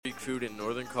food in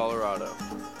northern Colorado.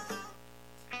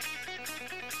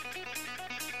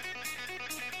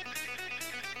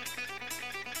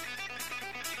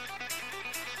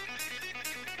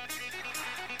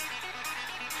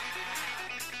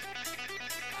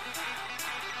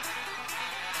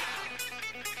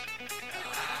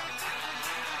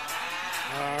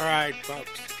 All right,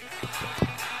 folks.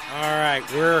 All right,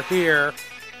 we're here.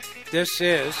 This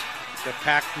is the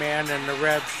Pac-Man and the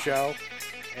Rev show,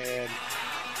 and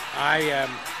I am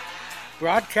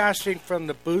broadcasting from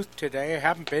the booth today. I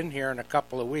haven't been here in a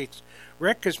couple of weeks.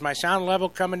 Rick, is my sound level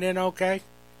coming in okay?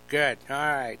 Good. All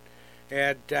right.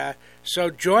 And so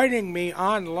joining me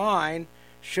online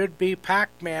should be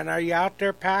Pac-Man. Are you out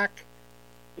there, Pac?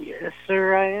 Yes,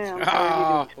 sir, I am. How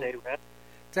are you doing today,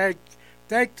 Rev?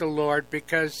 Thank the Lord,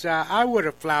 because I would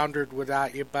have floundered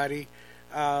without you, buddy.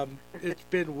 It's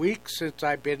been weeks since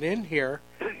I've been in here.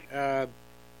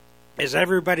 As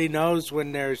everybody knows,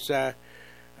 when there's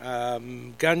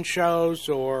gun shows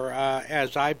or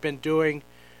as I've been doing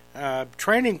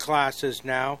training classes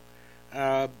now,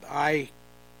 I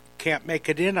can't make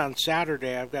it in on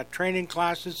Saturday. I've got training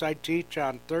classes I teach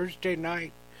on Thursday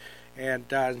night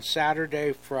and on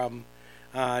Saturday from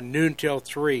noon till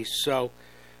 3. So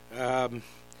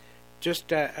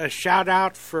just a shout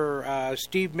out for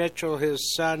Steve Mitchell.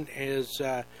 His son is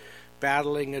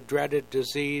battling a dreaded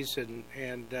disease,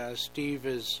 and Steve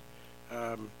has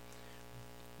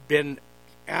been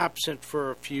absent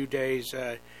for a few days.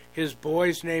 His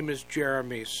boy's name is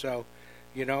Jeremy, so,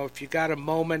 you know, if you got a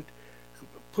moment,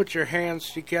 put your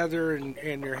hands together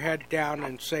and your head down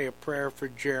and say a prayer for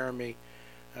Jeremy,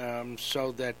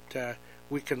 so that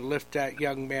we can lift that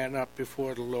young man up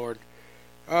before the Lord.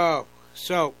 Oh,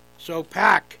 so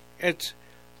Pac, it's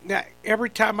every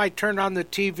time I turn on the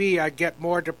TV, I get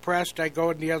more depressed. I go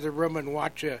in the other room and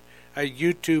watch a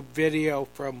YouTube video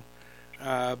from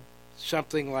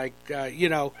something like,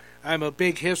 I'm a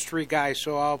big history guy,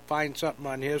 so I'll find something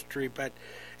on history. But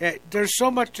there's so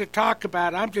much to talk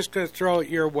about. I'm just going to throw it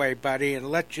your way, buddy, and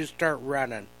let you start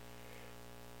running.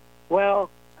 Well,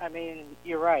 I mean,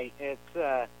 you're right.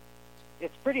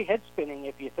 It's pretty head-spinning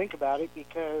if you think about it,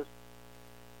 because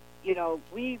you know,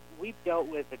 we've dealt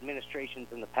with administrations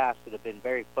in the past that have been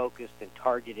very focused and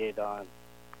targeted on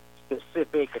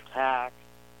specific attacks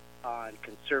on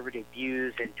conservative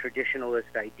views and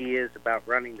traditionalist ideas about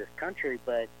running this country,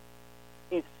 but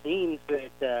it seems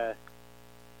that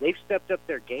they've stepped up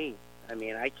their game. I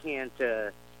mean, I can't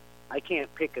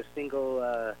pick a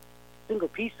single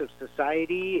piece of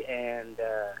society and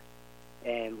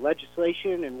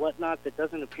legislation and whatnot that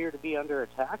doesn't appear to be under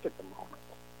attack at the moment.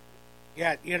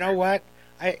 Yeah, you know what?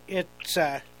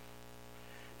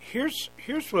 Here's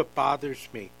what bothers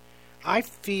me. I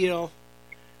feel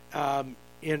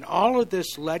in all of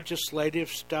this legislative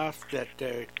stuff that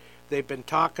they've been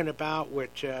talking about,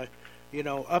 which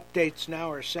updates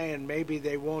now are saying maybe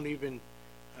they won't even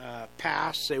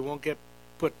pass, they won't get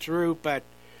put through. But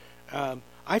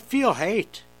I feel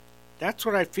hate. That's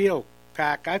what I feel,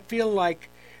 Pac. I feel like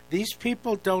these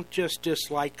people don't just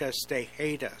dislike us; they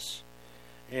hate us.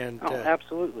 And,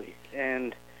 absolutely,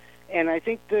 and I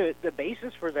think the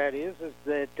basis for that is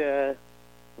that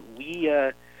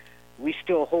we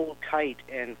still hold tight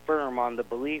and firm on the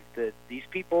belief that these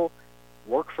people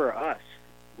work for us.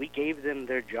 We gave them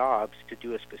their jobs to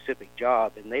do a specific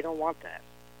job, and they don't want that.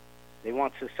 They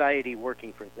want society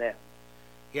working for them.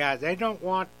 Yeah, they don't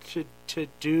want to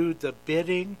do the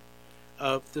bidding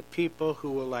of the people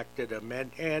who elected them.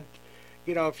 And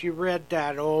if you read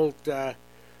that old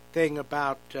thing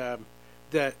about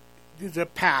the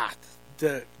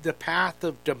path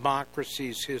of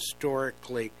democracies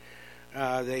historically,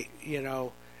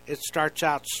 it starts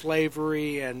out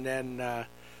slavery, and then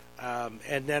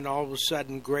all of a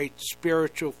sudden great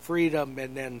spiritual freedom,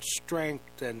 and then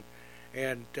strength, and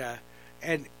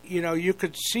you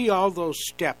could see all those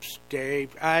steps,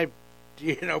 Dave. Back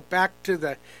to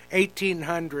the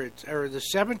 1800s or the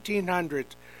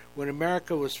 1700s, when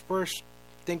America was first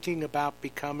thinking about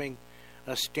becoming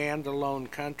a standalone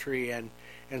country, and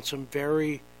some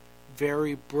very,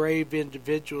 very brave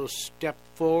individuals stepped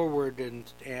forward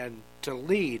and to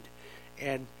lead,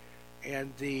 and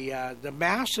the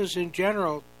masses in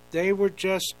general, they were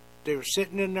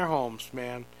sitting in their homes,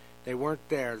 man. They weren't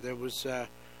there. There was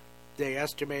they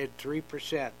estimated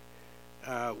 3%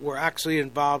 were actually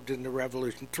involved in the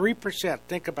revolution. 3%.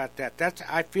 Think about that.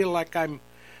 I feel like I'm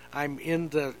in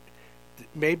the.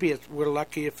 Maybe we're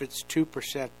lucky if it's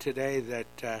 2% today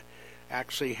that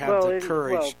actually have the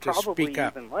courage to speak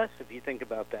up. Probably even less if you think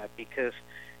about that, because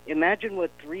imagine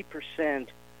what 3%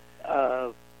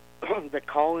 of the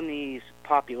colony's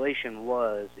population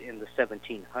was in the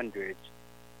 1700s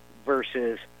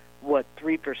versus what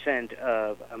 3%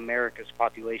 of America's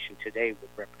population today would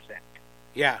represent.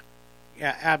 Yeah,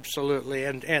 absolutely.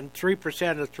 And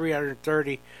 3% of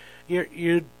 330,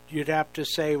 you'd have to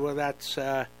say, well, that's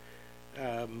about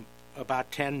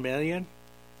 10 million.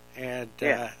 And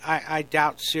I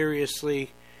doubt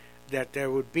seriously that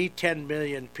there would be 10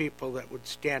 million people that would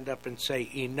stand up and say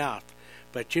enough.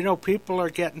 But, people are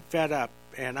getting fed up,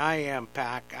 and I am,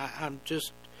 Pac. I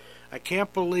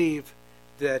can't believe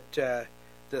that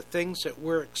the things that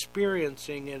we're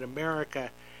experiencing in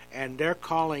America, and they're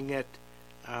calling it,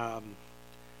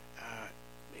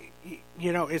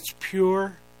 it's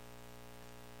pure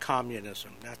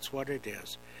communism. That's what it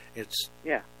is. It's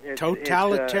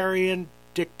totalitarian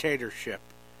dictatorship.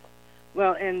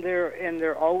 Well, and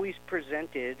they're always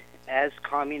presented as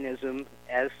communism,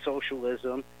 as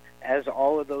socialism, as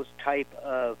all of those type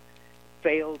of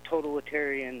failed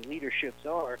totalitarian leaderships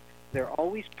are. They're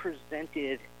always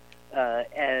presented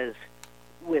as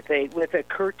with a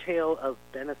curtail of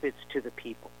benefits to the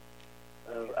people,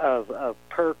 of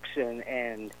perks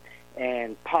and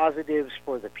positives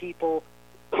for the people.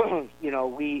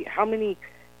 How many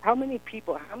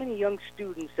young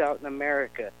students out in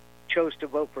America chose to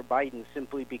vote for Biden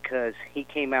simply because he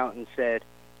came out and said,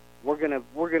 we're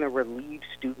gonna relieve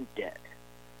student debt.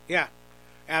 Yeah,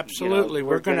 absolutely.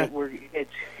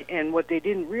 And what they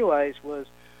didn't realize was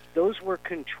those were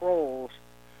controls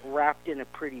wrapped in a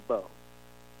pretty bow.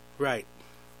 Right.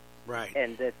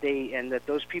 And that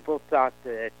those people thought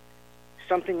that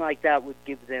something like that would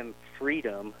give them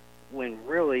freedom, when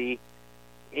really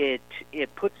it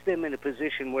puts them in a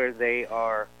position where they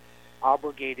are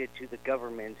obligated to the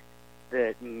government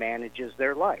that manages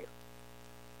their life.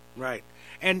 Right.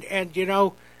 And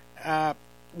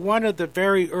one of the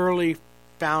very early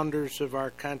founders of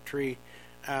our country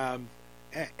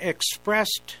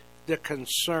expressed the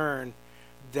concern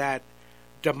that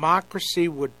democracy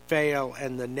would fail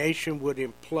and the nation would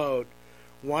implode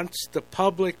once the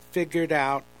public figured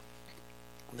out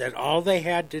that all they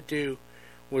had to do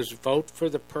was vote for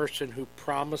the person who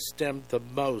promised them the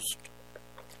most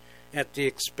at the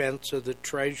expense of the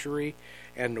Treasury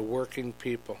and the working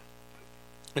people.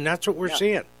 And that's what we're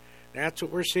seeing. That's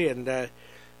what we're seeing.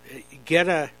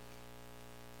 Get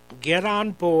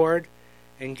on board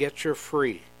and get your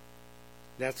free.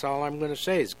 That's all I'm going to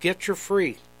say is get your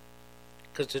free,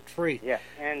 because it's free. Yeah,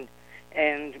 and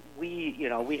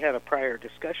we had a prior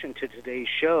discussion to today's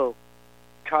show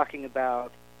talking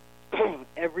about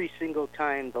every single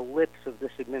time the lips of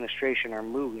this administration are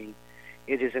moving,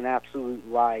 it is an absolute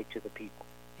lie to the people.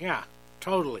 Yeah,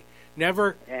 totally.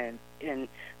 Never. And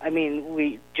I mean,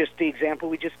 the example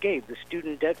we just gave, the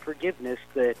student debt forgiveness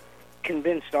that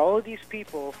convinced all of these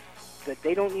people that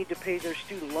they don't need to pay their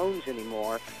student loans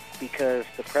anymore because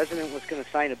the president was going to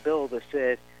sign a bill that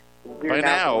said, by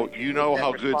now, you know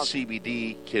how good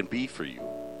CBD can be for you.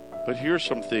 But here's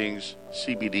some things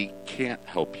CBD can't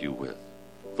help you with.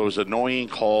 Those annoying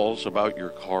calls about your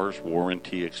car's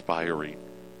warranty expiring,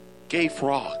 gay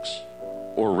frogs,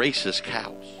 or racist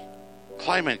cows,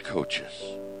 climate coaches,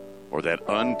 or that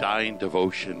undying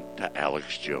devotion to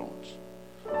Alex Jones.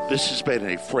 This has been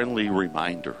a friendly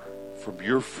reminder from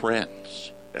your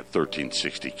friends at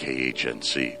 1360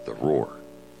 KHNC, the roar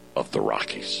of the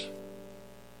Rockies.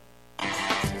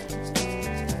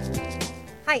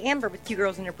 Hi, Amber with Two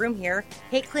Girls and a Broom here.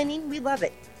 Hate cleaning? We love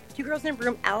it. Two Girls and a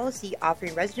Broom LLC,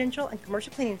 offering residential and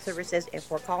commercial cleaning services in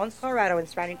Fort Collins, Colorado and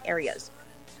surrounding areas.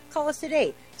 Call us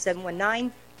today,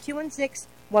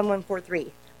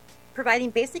 719-216-1143. Providing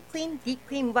basic clean, deep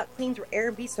clean, wet cleans, or air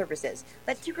and beach services.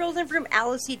 Let Two Girls and a Broom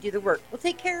LLC do the work. We'll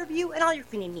take care of you and all your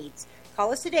cleaning needs.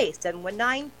 Call us today,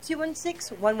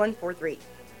 719-216-1143.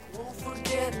 Won't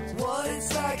forget what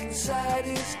it's like inside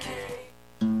his cave.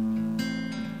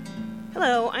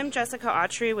 Hello, I'm Jessica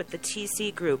Autry with the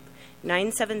TC Group,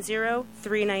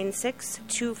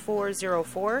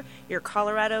 970-396-2404, your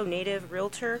Colorado native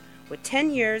realtor with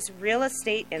 10 years real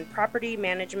estate and property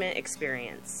management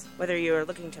experience. Whether you are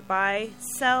looking to buy,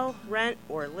 sell, rent,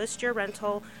 or list your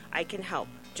rental, I can help.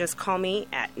 Just call me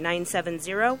at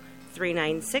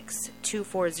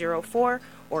 970-396-2404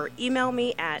 or email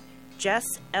me at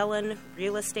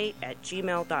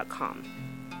jessellenrealestate@gmail.com.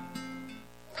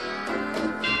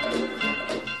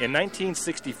 In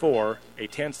 1964, a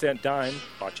 10-cent dime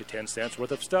bought you 10 cents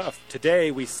worth of stuff.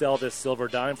 Today, we sell this silver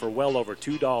dime for well over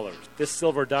 $2. This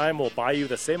silver dime will buy you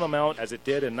the same amount as it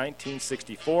did in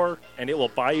 1964, and it will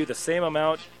buy you the same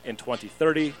amount in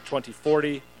 2030,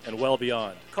 2040, and well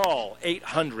beyond. Call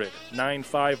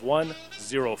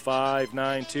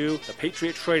 800-951-0592, the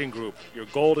Patriot Trading Group, your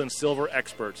gold and silver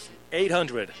experts.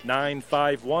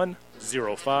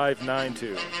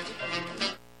 800-951-0592.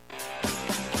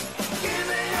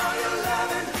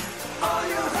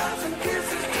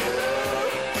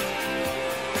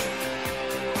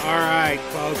 All right,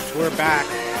 folks, we're back.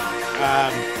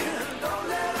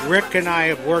 Rick and I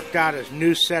have worked out his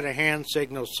new set of hand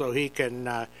signals so he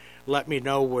can let me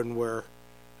know when we're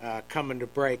coming to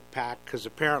break, Pat, because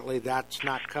apparently that's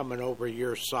not coming over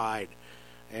your side.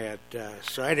 And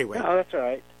so anyway. No, that's all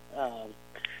right.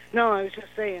 No, I was just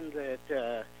saying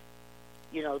that,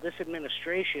 this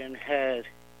administration had,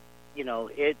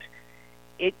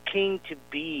 it came to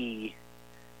be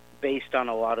based on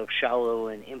a lot of shallow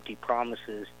and empty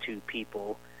promises to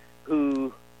people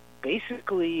who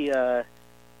basically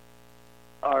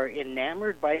are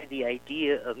enamored by the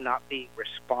idea of not being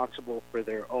responsible for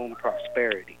their own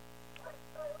prosperity.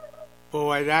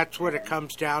 Boy, that's what it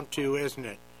comes down to, isn't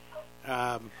it?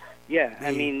 I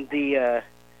mean,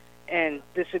 and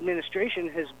this administration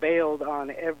has bailed on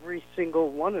every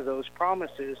single one of those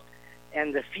promises,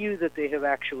 and the few that they have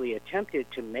actually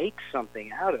attempted to make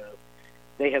something out of,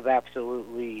 they have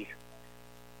absolutely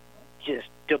just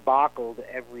debacled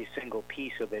every single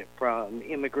piece of it, from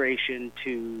immigration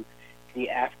to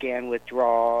the Afghan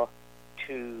withdrawal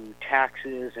to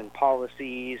taxes and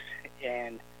policies.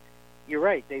 And you're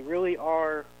right, they really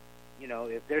are,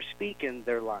 if they're speaking,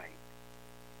 they're lying.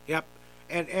 Yep.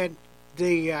 And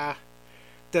the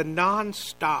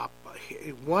nonstop,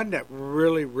 one that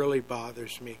really, really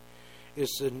bothers me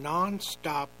is the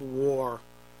nonstop war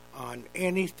on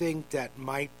anything that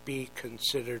might be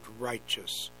considered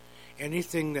righteous,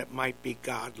 anything that might be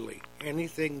godly,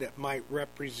 anything that might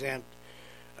represent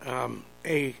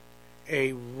a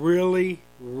really,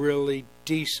 really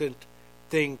decent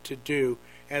thing to do,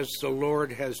 as the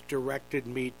Lord has directed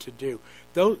me to do.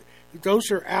 Those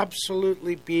are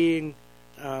absolutely being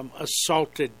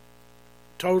assaulted,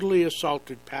 totally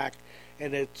assaulted, Pac,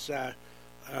 and it's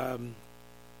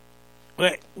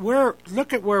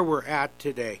look at where we're at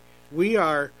today. We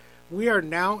are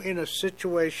now in a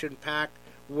situation, Pac,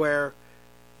 where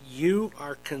you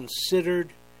are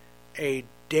considered a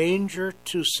danger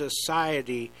to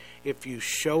society if you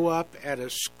show up at a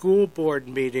school board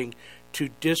meeting to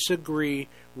disagree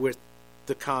with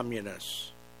the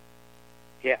communists.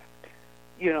 Yeah.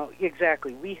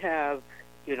 Exactly. We have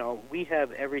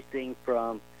everything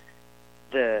from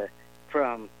the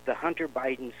Hunter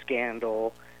Biden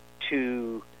scandal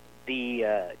to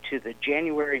the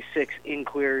January 6th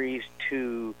inquiries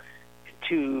to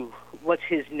what's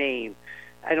his name?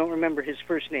 I don't remember his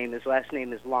first name. His last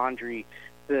name is Laundrie,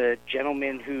 the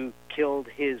gentleman who killed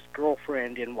his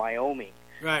girlfriend in Wyoming,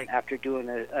 right, after doing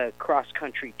a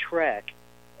cross-country trek,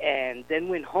 and then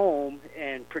went home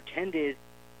and pretended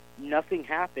nothing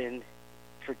happened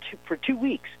for 2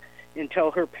 weeks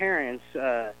until her parents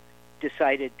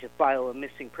decided to file a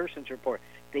missing persons report.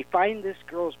 They find this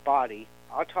girl's body.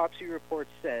 Autopsy report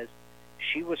says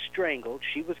she was strangled.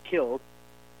 She was killed.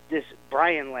 This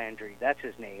Brian Laundrie, that's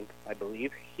his name, I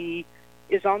believe, he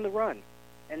is on the run.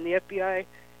 And the FBI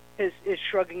is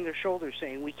shrugging their shoulders,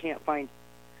 saying, we can't find him.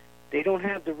 They don't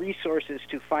have the resources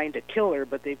to find a killer,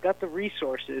 but they've got the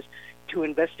resources to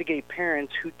investigate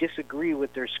parents who disagree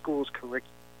with their school's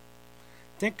curriculum.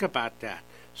 Think about that.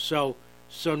 So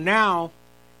now,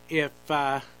 if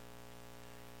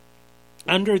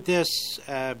under this,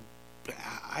 I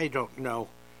don't know,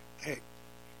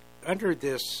 under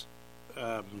this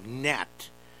net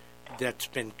that's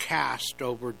been cast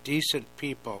over decent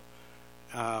people,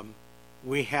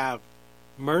 we have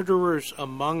murderers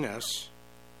among us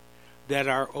that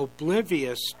are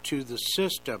oblivious to the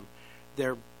system.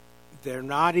 They're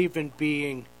not even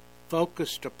being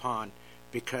focused upon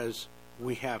because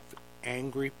we have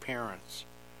angry parents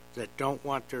that don't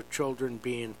want their children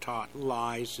being taught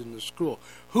lies in the school.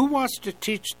 Who wants to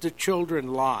teach the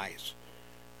children lies?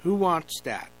 Who wants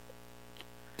that?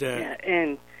 Yeah,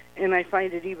 and I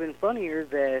find it even funnier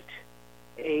that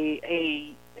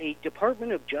a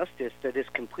Department of Justice that is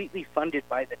completely funded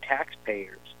by the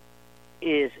taxpayers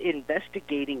is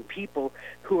investigating people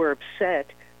who are upset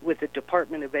with the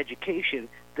Department of Education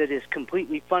that is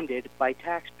completely funded by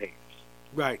taxpayers.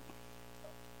 Right.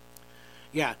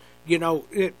 Yeah,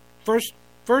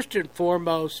 first and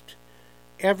foremost,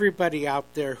 everybody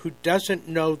out there who doesn't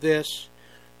know this,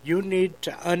 You need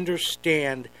to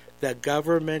understand the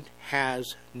government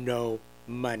has no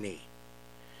money.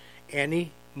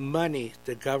 Any money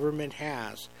the government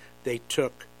has, they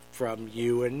took from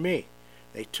you and me.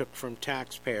 They took from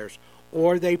taxpayers,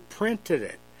 or they printed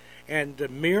it. And the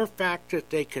mere fact that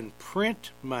they can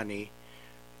print money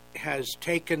has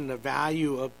taken the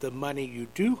value of the money you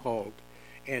do hold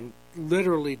and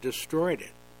literally destroyed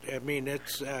it. I mean,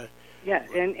 it's... Yeah,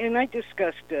 and I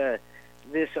discussed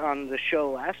this on the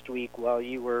show last week while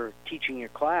you were teaching your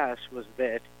class, was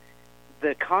that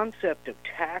the concept of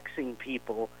taxing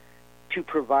people to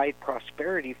provide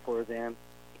prosperity for them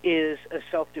is a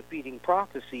self-defeating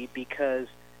prophecy, because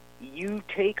you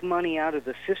take money out of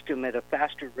the system at a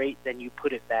faster rate than you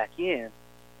put it back in,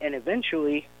 and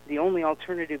eventually the only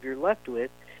alternative you're left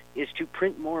with is to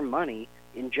print more money,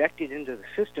 inject it into the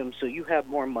system so you have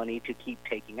more money to keep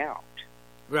taking out.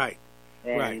 Right.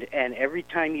 And every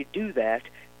time you do that,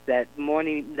 that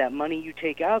money you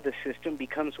take out of the system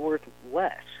becomes worth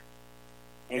less.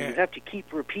 And you have to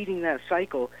keep repeating that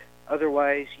cycle,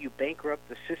 otherwise you bankrupt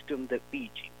the system that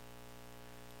feeds you.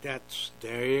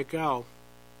 There you go.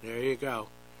 There you go.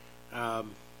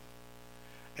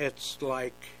 It's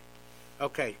like,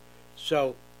 okay,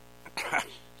 so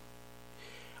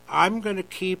I'm going to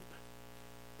keep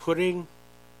putting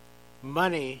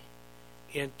money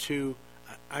into,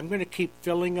 I'm going to keep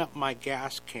filling up my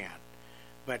gas can.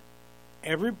 But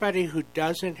everybody who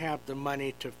doesn't have the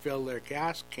money to fill their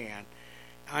gas can,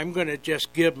 I'm going to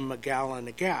just give them a gallon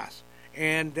of gas.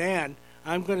 And then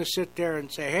I'm going to sit there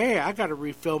and say, hey, I got to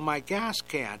refill my gas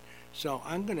can. So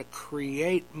I'm going to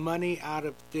create money out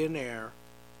of thin air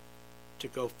to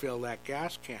go fill that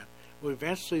gas can. Well,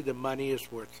 eventually the money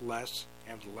is worth less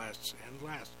and less and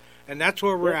less. And that's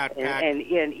where we're at, Pat. And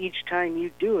each time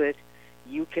you do it,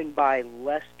 you can buy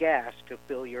less gas to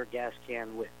fill your gas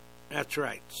can with. That's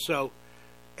right. So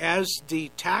as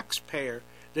the taxpayer,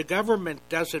 the government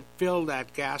doesn't fill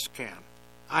that gas can.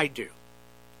 I do.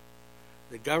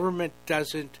 The government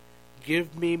doesn't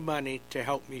give me money to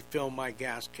help me fill my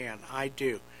gas can. I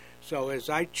do. So as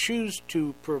I choose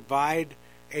to provide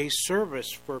a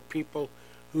service for people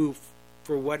who,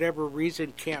 for whatever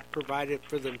reason, can't provide it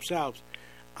for themselves,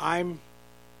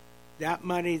 that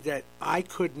money that I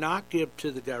could not give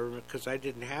to the government because I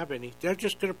didn't have any, they're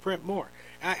just going to print more.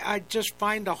 I just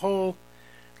find the whole,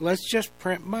 let's just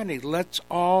print money. Let's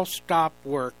all stop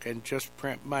work and just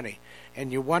print money.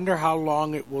 And you wonder how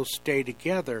long it will stay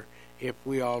together if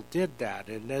we all did that.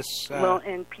 And this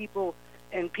and people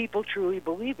truly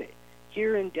believe it.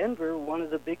 Here in Denver, one of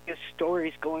the biggest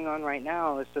stories going on right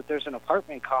now is that there's an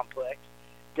apartment complex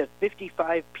that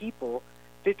 55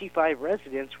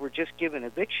 residents were just given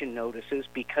eviction notices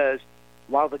because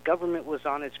while the government was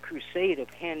on its crusade of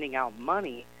handing out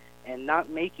money and not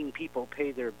making people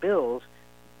pay their bills,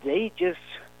 they just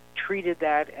treated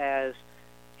that as,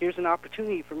 here's an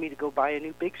opportunity for me to go buy a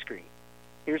new big screen.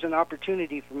 Here's an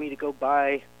opportunity for me to go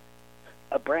buy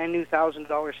a brand new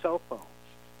 $1,000 cell phone.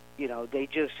 You know, they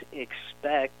just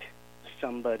expect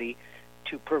somebody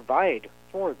to provide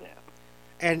for them.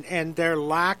 And their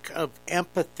lack of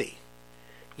empathy.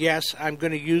 Yes, I'm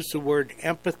going to use the word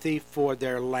empathy for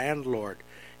their landlord.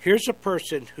 Here's a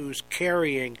person who's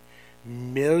carrying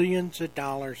millions of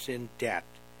dollars in debt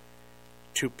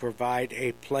to provide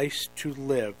a place to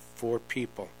live for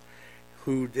people,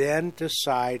 who then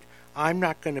decide, I'm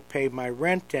not going to pay my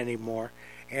rent anymore.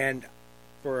 And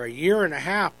for a year and a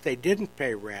half, they didn't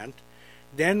pay rent.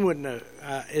 Then when the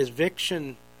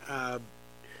eviction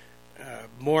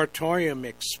moratorium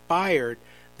expired,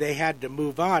 they had to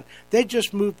move on. They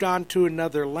just moved on to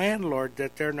another landlord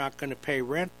that they're not going to pay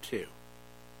rent to.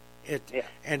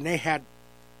 And they had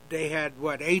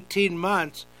 18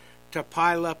 months to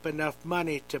pile up enough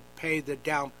money to pay the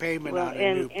down payment on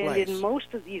a new place. And in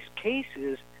most of these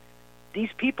cases, these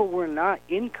people were not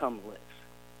incomeless.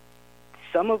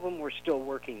 Some of them were still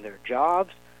working their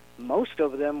jobs. Most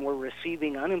of them were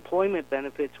receiving unemployment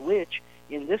benefits, which,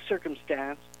 in this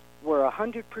circumstance, were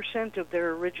 100% of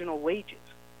their original wages.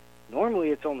 Normally,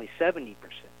 it's only 70%.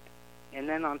 And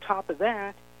then on top of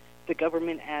that, the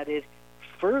government added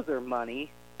further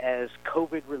money as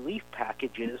COVID relief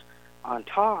packages on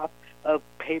top of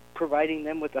providing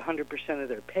them with 100% of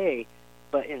their pay.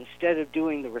 But instead of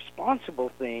doing the responsible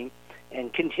thing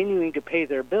and continuing to pay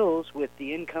their bills with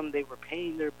the income they were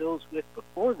paying their bills with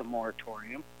before the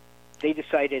moratorium, they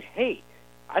decided, hey,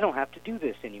 I don't have to do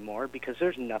this anymore because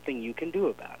there's nothing you can do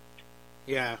about it.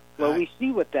 Yeah. Well, we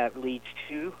see what that leads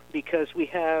to because we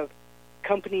have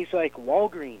companies like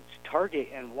Walgreens, Target,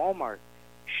 and Walmart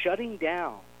shutting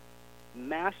down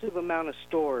massive amount of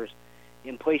stores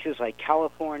in places like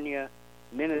California,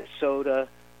 Minnesota,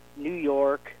 New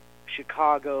York,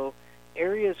 Chicago,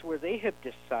 areas where they have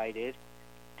decided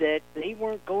that they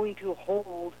weren't going to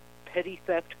hold petty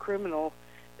theft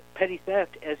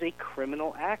as a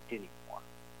criminal act anymore.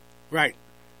 Right.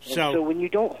 So when you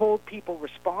don't hold people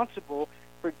responsible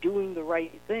for doing the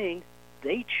right thing,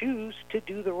 they choose to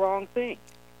do the wrong thing.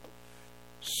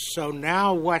 So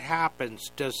now what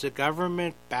happens? Does the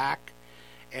government back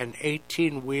an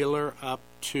 18-wheeler up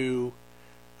to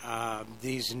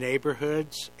these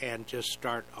neighborhoods and just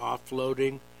start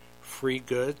offloading free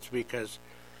goods because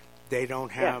they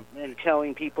don't have... Yeah, and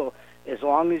telling people, as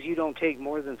long as you don't take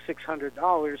more than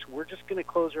 $600, we're just going to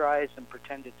close our eyes and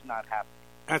pretend it's not happening.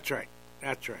 That's right.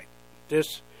 That's right.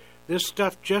 This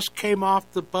stuff just came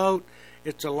off the boat.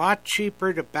 It's a lot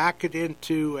cheaper to back it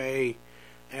into a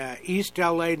East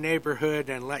LA neighborhood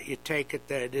and let you take it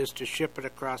than it is to ship it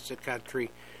across the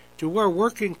country to where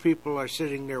working people are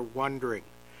sitting there wondering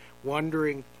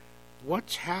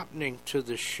what's happening to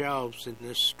the shelves in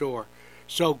this store.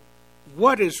 So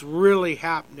what is really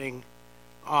happening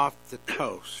off the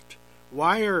coast?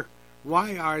 Why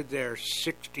are there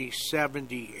 60,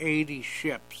 70, 80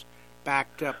 ships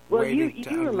backed up waiting to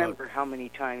unload? You remember how many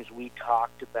times we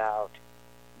talked about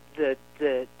the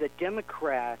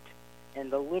Democrat and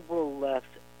the liberal left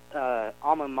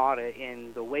alma mater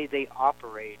in the way they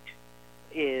operate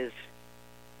is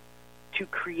to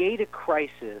create a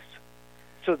crisis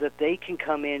so that they can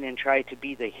come in and try to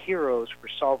be the heroes for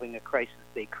solving a crisis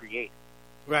they create.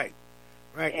 Right.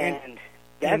 And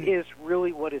that is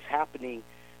really what is happening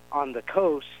on the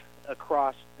coast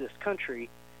across this country,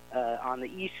 on the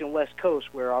east and west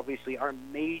coast, where obviously our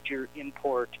major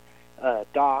import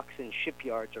docks and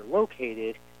shipyards are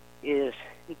located, is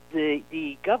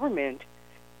the government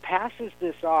passes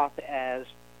this off as,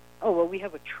 oh, well, we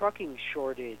have a trucking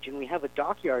shortage and we have a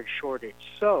dockyard shortage,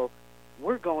 so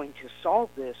we're going to solve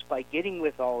this by getting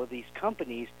with all of these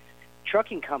companies,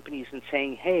 trucking companies, and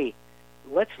saying, hey,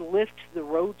 let's lift the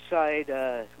roadside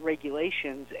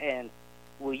regulations, and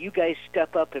will you guys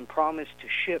step up and promise to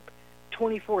ship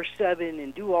 24/7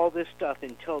 and do all this stuff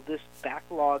until this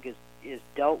backlog is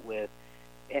dealt with,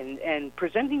 and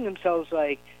presenting themselves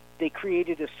like they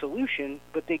created a solution,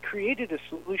 but they created a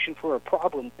solution for a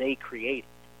problem they created.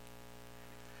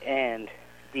 And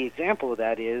the example of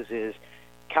that is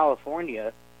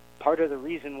California. Part of the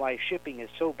reason why shipping is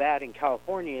so bad in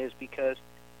California is because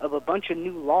of a bunch of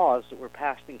new laws that were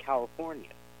passed in California.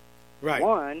 Right.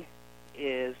 One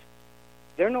is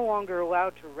they're no longer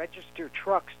allowed to register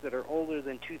trucks that are older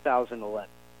than 2011.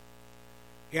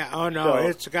 Yeah, oh no,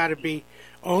 it's got to be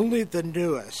only the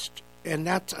newest. And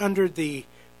that's under the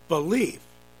belief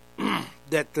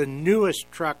that the newest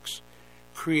trucks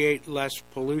create less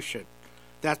pollution.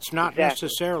 That's not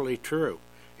necessarily true.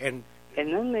 And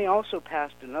then they also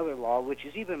passed another law, which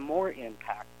is even more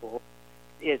impactful.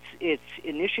 It's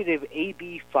Initiative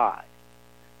AB5,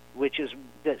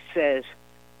 that says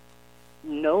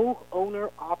no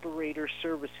owner-operator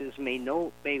services may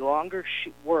longer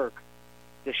work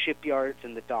the shipyards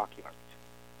and the dockyards.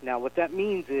 Now, what that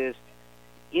means is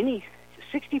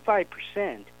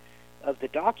 65% of the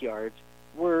dockyards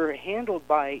were handled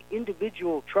by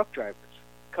individual truck drivers,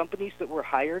 companies that were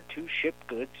hired to ship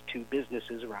goods to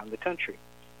businesses around the country,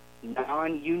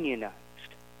 non-unionized.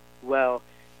 Well,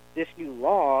 this new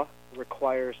law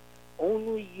requires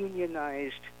only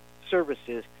unionized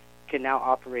services can now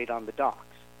operate on the docks.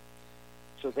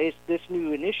 So this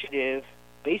new initiative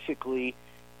basically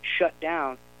shut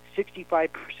down 65%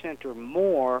 or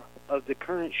more of the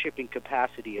current shipping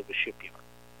capacity of a shipyard.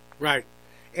 Right.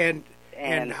 And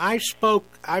I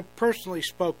personally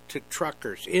spoke to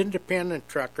truckers, independent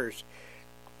truckers,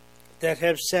 that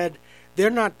have said they're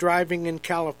not driving in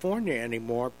California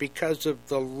anymore because of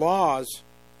the laws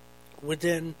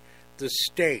within the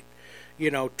state.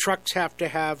 You know, trucks have to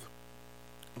have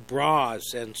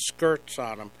bras and skirts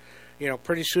on them. You know,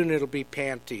 pretty soon it'll be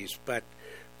panties, but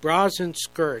bras and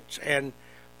skirts. And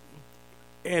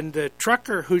the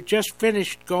trucker who just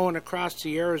finished going across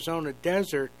the Arizona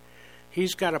desert,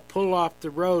 he's got to pull off the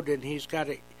road and he's got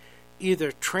to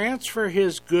either transfer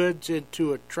his goods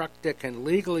into a truck that can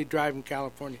legally drive in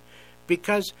California,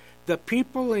 because the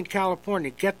people in California,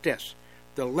 get this,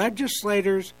 the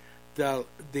legislators, the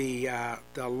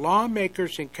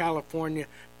lawmakers in California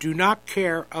do not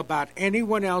care about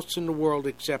anyone else in the world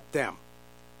except them.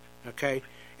 Okay?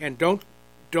 And don't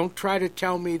try to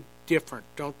tell me different.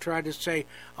 Don't try to say,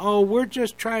 oh, we're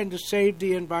just trying to save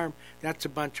the environment. That's a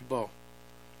bunch of bull.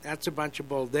 That's a bunch of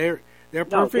bull. They're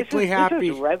perfectly happy.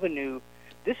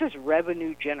 This is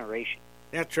revenue generation.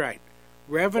 That's right.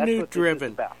 Revenue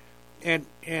driven. This is about.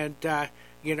 And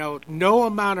you know, no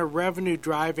amount of revenue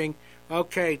driving,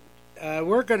 Okay,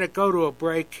 we're going to go to a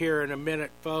break here in a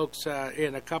minute, folks.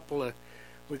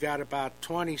 We got about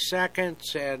 20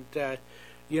 seconds, and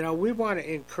we want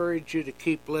to encourage you to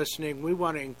keep listening. We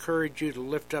want to encourage you to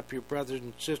lift up your brothers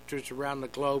and sisters around the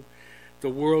globe. The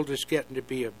world is getting to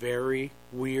be a very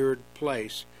weird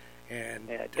place. And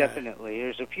yeah, definitely.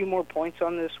 There's a few more points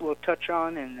on this we'll touch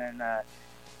on, and then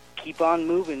keep on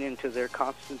moving into their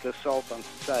constant assault on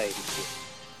society.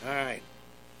 All right.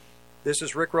 This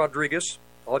is Rick Rodriguez.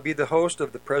 I'll be the host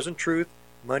of The Present Truth,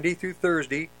 Monday through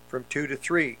Thursday from 2 to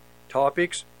 3.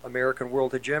 Topics: American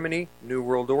world hegemony, New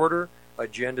World Order,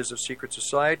 agendas of secret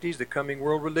societies, the coming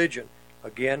world religion.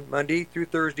 Again, Monday through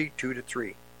Thursday, 2 to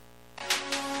 3.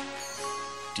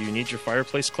 Do you need your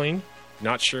fireplace cleaned?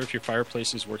 Not sure if your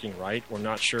fireplace is working right or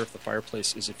not sure if the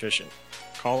fireplace is efficient?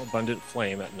 Call Abundant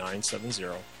Flame at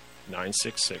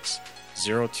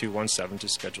 970-966-0217 to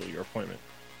schedule your appointment.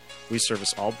 We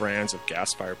service all brands of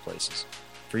gas fireplaces,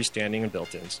 freestanding and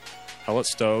built-ins, pellet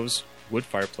stoves, wood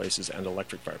fireplaces, and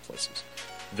electric fireplaces.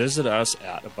 Visit us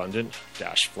at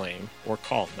Abundant-Flame or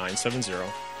call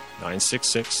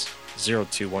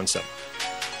 970-966-0217.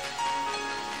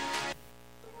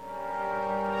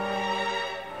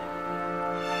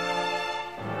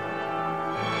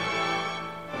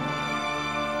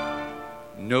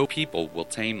 No people will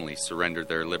tamely surrender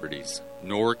their liberties,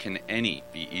 nor can any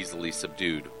be easily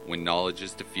subdued when knowledge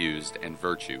is diffused and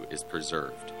virtue is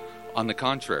preserved. On the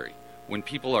contrary, when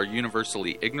people are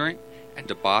universally ignorant and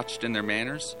debauched in their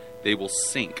manners, they will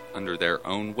sink under their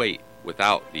own weight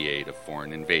without the aid of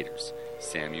foreign invaders.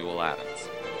 Samuel Adams.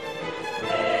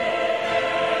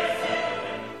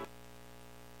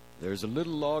 There's a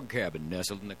little log cabin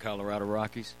nestled in the Colorado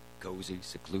Rockies, cozy,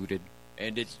 secluded,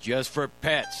 and it's just for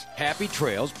pets. Happy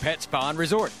Trails Pet Spa and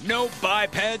Resort. No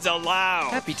bipeds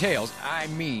allowed. Happy Trails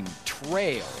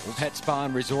Pet Spa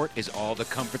and Resort is all the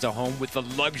comforts of home with the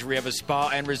luxury of a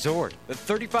spa and resort. The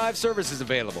 35 services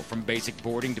available, from basic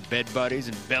boarding to bed buddies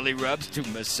and belly rubs to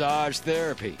massage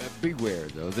therapy. Beware,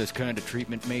 though, this kind of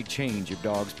treatment may change your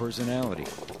dog's personality.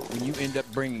 When you end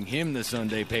up bringing him the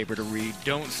Sunday paper to read,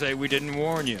 don't say we didn't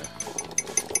warn you.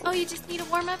 Oh, you just need a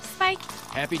warm-up, Spike?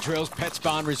 Happy Trails Pet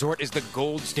Spa and Resort is the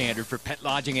gold standard for pet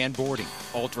lodging and boarding.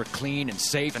 Ultra clean and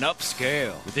safe and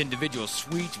upscale, with individual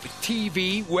suites with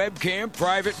TV, webcam,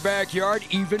 private backyard,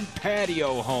 even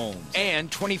patio homes. And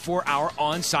 24-hour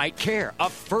on-site care, a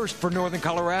first for Northern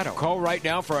Colorado. Call right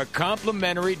now for a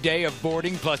complimentary day of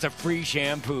boarding plus a free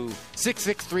shampoo.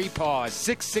 663-PAWS,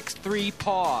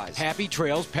 663-PAWS. Happy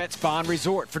Trails Pet Spa and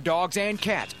Resort for dogs and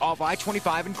cats off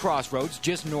I-25 and Crossroads,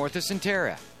 just north of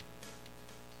Centera.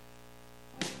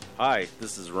 Hi,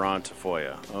 this is Ron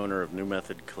Tafoya, owner of New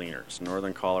Method Cleaners,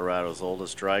 Northern Colorado's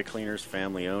oldest dry cleaners,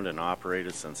 family-owned and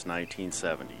operated since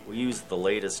 1970. We use the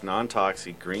latest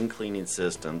non-toxic green cleaning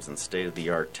systems and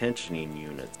state-of-the-art tensioning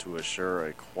units to assure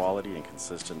a quality and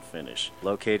consistent finish.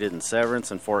 Located in Severance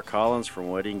and Fort Collins,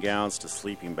 from wedding gowns to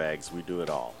sleeping bags, we do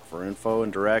it all. For info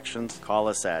and directions, call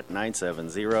us at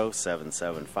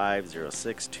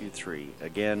 970-775-0623.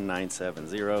 Again,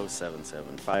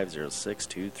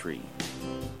 970-775-0623.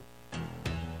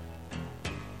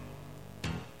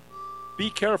 Be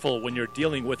careful when you're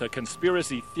dealing with a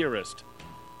conspiracy theorist.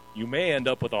 You may end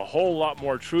up with a whole lot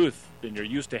more truth than you're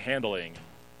used to handling.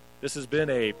 This has been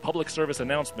a public service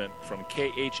announcement from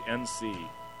KHNC.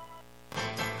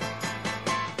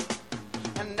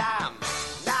 And I'm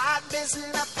not missing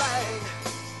a thing.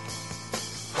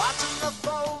 Watching the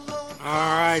full moon.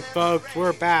 All right, folks,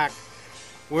 we're back.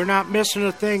 We're not missing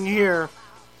a thing here.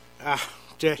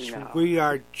 No. We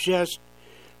are just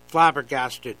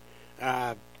flabbergasted.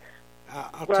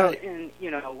 I'll tell you.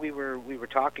 And we were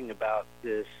talking about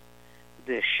this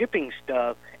shipping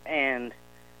stuff, and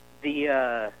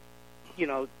the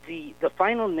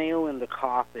final nail in the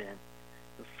coffin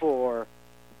for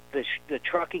the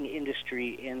trucking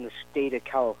industry in the state of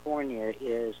California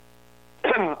is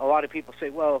a lot of people say,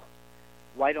 well,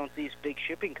 why don't these big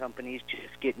shipping companies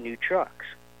just get new trucks?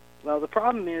 Well, the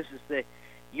problem is that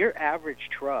your average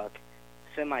truck,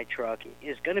 semi-truck,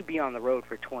 is going to be on the road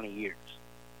for 20 years.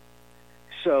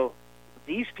 So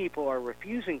these people are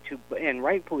refusing to, and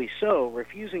rightfully so,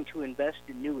 refusing to invest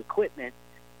in new equipment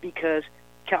because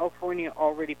California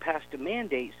already passed a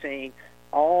mandate saying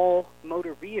all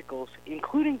motor vehicles,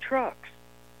 including trucks,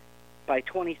 by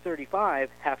 2035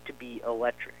 have to be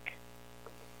electric.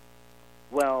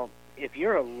 Well, if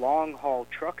you're a long-haul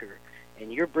trucker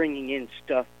and you're bringing in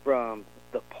stuff from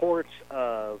the ports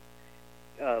of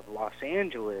Los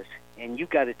Angeles and you've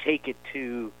got to take it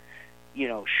to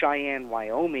Cheyenne,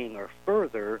 Wyoming, or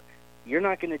further, you're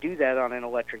not going to do that on an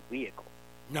electric vehicle.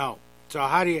 No. So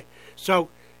how do you? So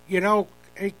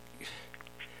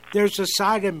there's a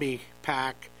side of me,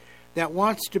 Pac, that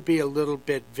wants to be a little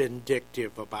bit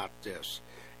vindictive about this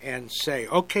and say,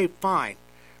 okay, fine,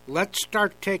 let's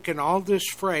start taking all this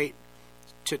freight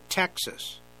to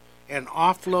Texas and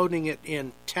offloading it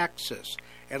in Texas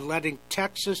and letting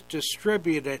Texas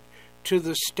distribute it to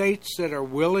the states that are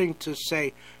willing to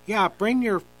say, yeah, bring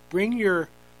your,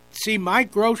 see, my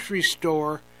grocery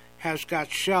store has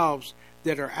got shelves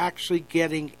that are actually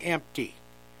getting empty.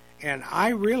 And I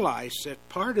realize that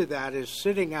part of that is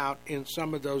sitting out in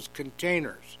some of those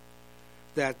containers.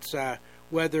 That's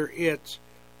whether it's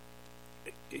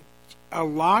a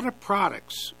lot of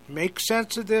products, make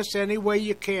sense of this any way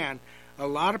you can. A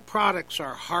lot of products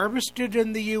are harvested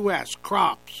in the U.S.,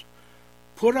 crops,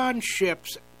 put on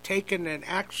ships, taken and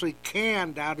actually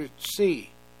canned out at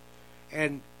sea,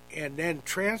 and then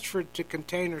transferred to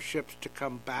container ships to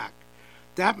come back.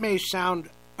 That may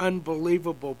sound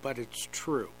unbelievable, but it's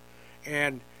true.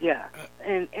 And yeah,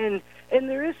 and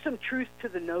there is some truth to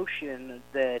the notion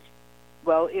that,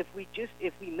 well, if we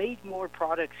made more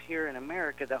products here in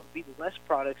America, that would be less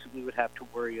products that we would have to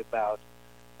worry about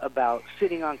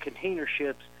sitting on container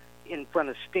ships in front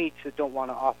of states that don't want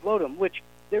to offload them, which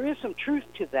there is some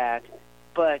truth to that,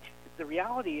 but the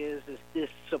reality is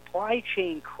this supply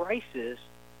chain crisis,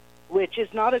 which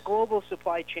is not a global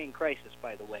supply chain crisis,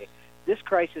 by the way. This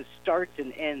crisis starts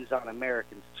and ends on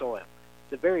American soil.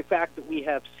 The very fact that we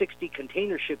have 60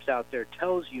 container ships out there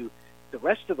tells you the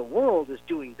rest of the world is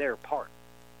doing their part.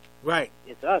 Right.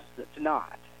 It's us that's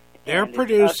not. They're and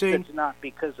producing. It's us that's not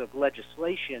because of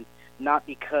legislation, not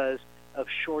because of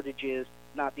shortages,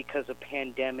 not because of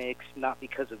pandemics, not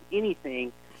because of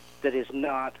anything that is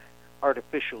not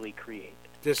artificially created.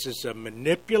 This is a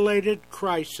manipulated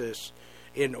crisis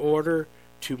in order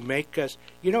to make us,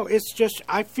 it's just,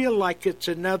 I feel like it's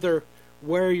another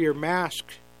wear your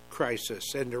mask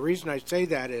crisis. And the reason I say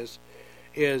that is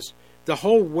the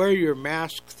whole wear your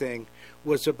mask thing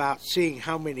was about seeing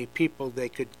how many people they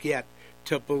could get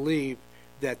to believe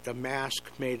that the mask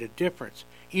made a difference,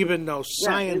 even though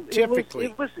scientifically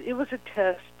it was a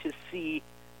test to see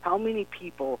how many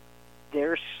people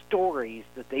their stories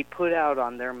that they put out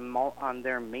on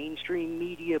their mainstream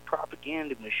media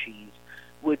propaganda machines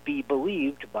would be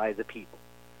believed by the people.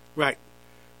 Right.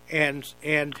 And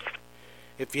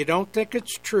if you don't think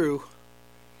it's true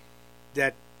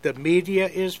that the media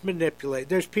is manipulated,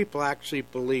 there's people actually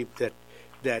believe that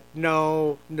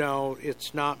no,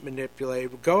 it's not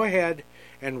manipulated. Go ahead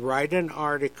and write an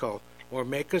article or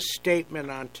make a statement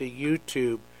onto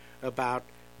YouTube about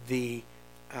the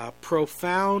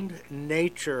profound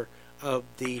nature of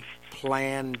the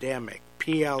plandemic,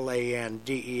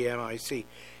 Plandemic,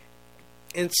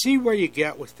 and see where you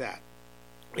get with that.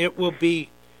 It will be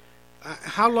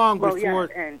how long before?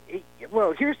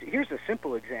 Here's a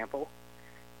simple example.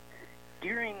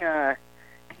 During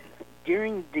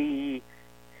the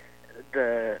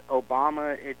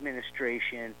Obama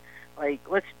administration,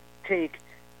 let's take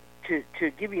to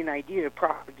give you an idea of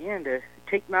propaganda.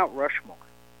 Take Mount Rushmore.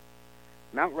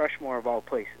 Mount Rushmore of all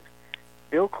places.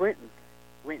 Bill Clinton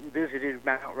went and visited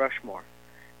Mount Rushmore,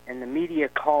 and the media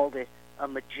called it a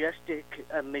majestic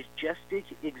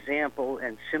example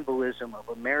and symbolism of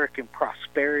American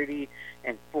prosperity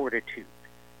and fortitude.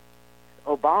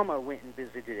 Obama went and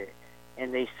visited it,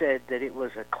 and they said that it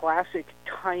was a classic,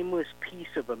 timeless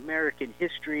piece of American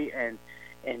history and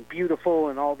beautiful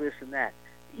and all this and that.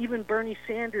 Even Bernie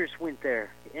Sanders went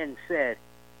there and said,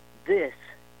 this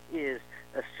is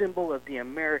a symbol of the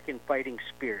American fighting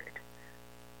spirit.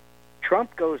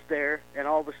 Trump goes there, and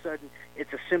all of a sudden,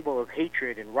 it's a symbol of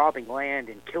hatred and robbing land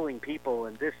and killing people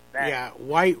and this and that. Yeah,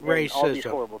 white racism. All these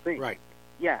horrible things. Right.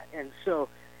 Yeah, and so,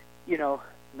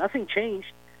 nothing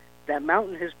changed. That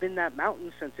mountain has been that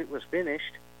mountain since it was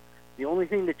finished. The only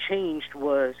thing that changed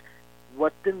was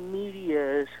what the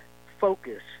media's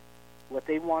focus, what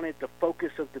they wanted the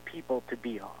focus of the people to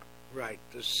be on. Right,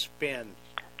 the spin.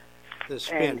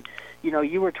 And,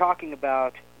 you were talking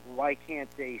about why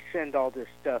can't they send all this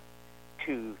stuff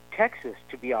to Texas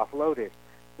to be offloaded.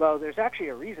 Well, there's actually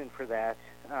a reason for that.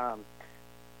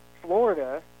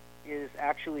 Florida is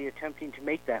actually attempting to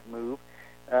make that move.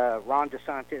 Ron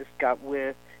DeSantis got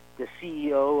with the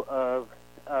CEO of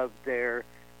their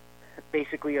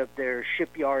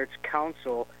shipyards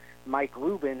council, Mike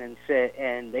Rubin,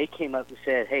 and they came up and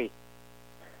said, "Hey,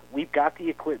 we've got the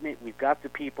equipment, we've got the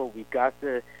people, we've got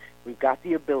the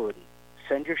ability.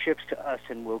 Send your ships to us,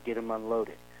 and we'll get them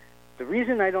unloaded." The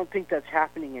reason I don't think that's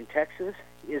happening in Texas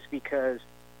is because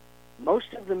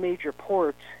most of the major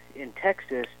ports in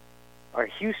Texas are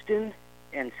Houston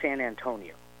and San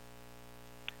Antonio.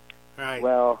 Right.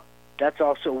 Well, that's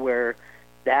also where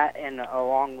That, and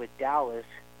along with Dallas,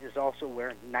 is also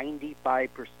where 95%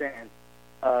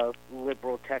 of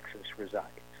liberal Texas resides.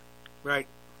 Right.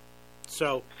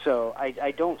 So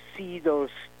I don't see those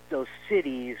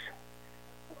cities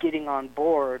getting on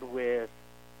board with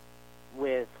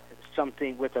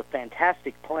something, with a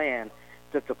fantastic plan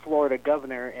that the Florida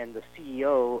governor and the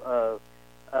CEO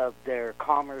of their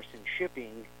commerce and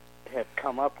shipping have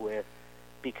come up with,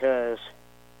 because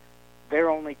their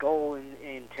only goal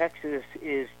in Texas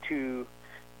is to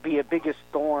be a biggest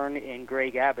thorn in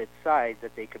Greg Abbott's side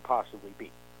that they could possibly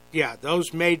be. Yeah,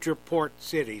 those major port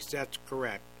cities, that's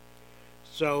correct.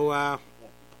 So,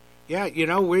 yeah, you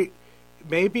know, we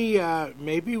maybe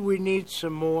we need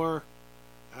some more,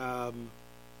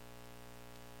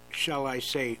 shall I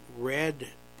say, red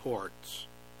ports.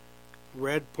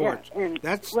 Red ports. Yeah, and,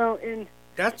 that's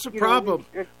the you problem.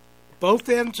 Both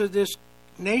ends of this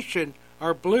nation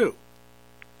are blue,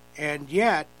 and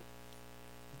yet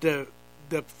the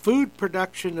food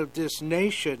production of this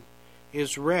nation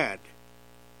is red.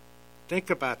 Think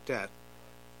about that.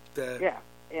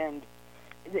 And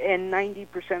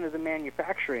 90% of the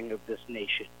manufacturing of this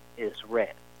nation is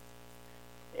red.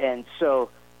 And so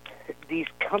these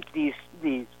companies,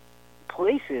 these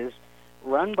places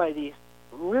run by these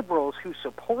liberals who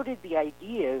supported the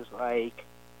ideas like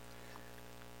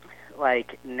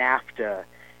NAFTA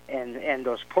and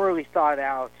those poorly thought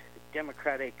out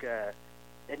democratic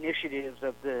initiatives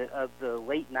of the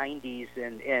late 90s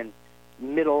and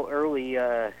early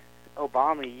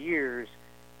Obama years.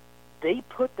 They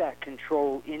put that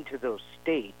control into those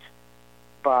states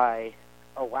by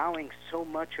allowing so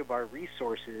much of our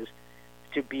resources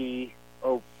to be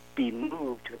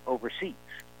moved overseas.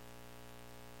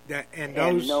 And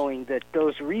knowing that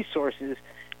those resources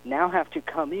now have to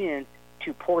come in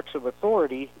to ports of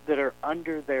authority that are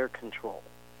under their control.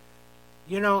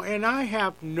 You know, and I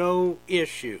have no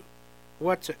issue.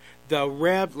 The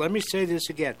Rev, let me say this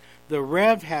again. The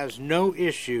Rev has no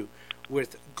issue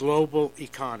with global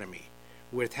economy,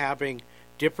 with having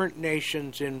different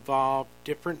nations involved,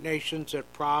 different nations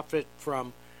that profit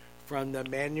from the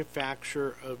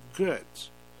manufacture of goods.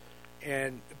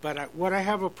 But what I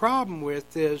have a problem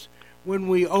with is when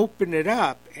we open it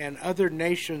up and other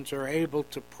nations are able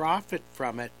to profit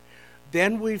from it,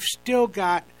 then we've still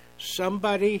got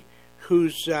somebody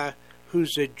whose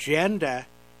agenda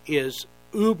is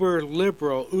uber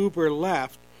liberal, uber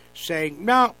left, saying,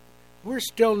 no, we're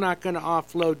still not going to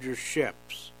offload your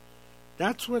ships.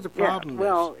 That's where the problem is.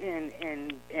 Well,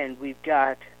 and we've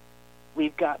got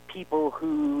people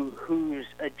whose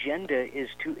agenda is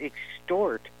to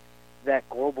extort that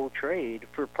global trade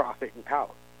for profit and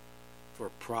power. For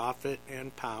profit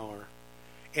and power.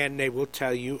 And they will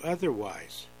tell you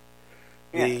otherwise.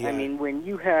 Yeah, I mean, when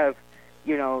you have,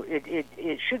 you know, it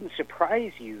shouldn't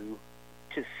surprise you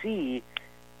to see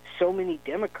so many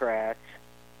Democrats,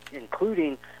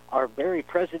 including our very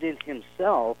president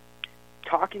himself,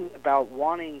 talking about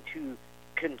wanting to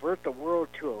convert the world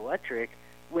to electric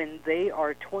when they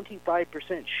are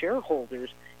 25% shareholders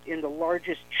in the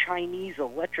largest Chinese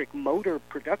electric motor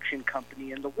production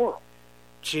company in the world.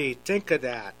 Gee, think of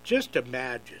that. Just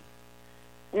imagine.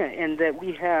 Yeah, and that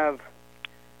we have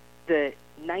the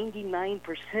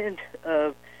 99%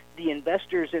 of the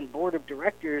investors and board of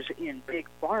directors in Big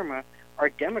Pharma are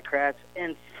Democrats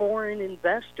and foreign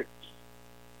investors.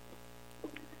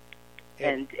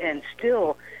 And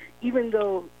still, even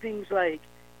though things like,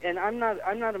 and I'm not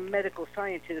a medical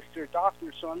scientist or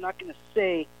doctor, so I'm not going to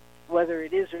say whether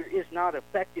it is or is not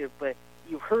effective, but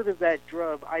you've heard of that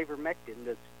drug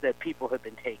ivermectin that people have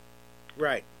been taking.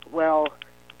 Right. Well,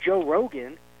 Joe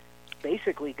Rogan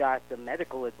basically got the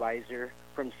medical advisor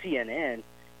from CNN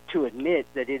to admit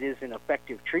that it is an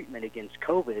effective treatment against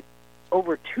COVID.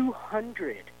 Over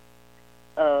 200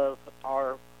 of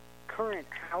our current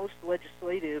House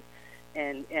legislative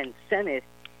and Senate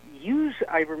use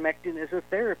ivermectin as a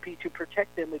therapy to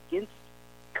protect them against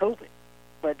COVID.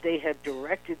 But they have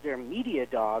directed their media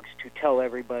dogs to tell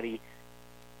everybody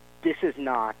this is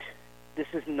not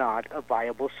a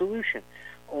viable solution.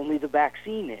 Only the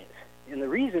vaccine is. And the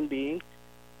reason being,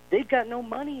 they've got no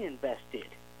money invested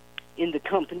in the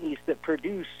companies that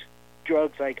produce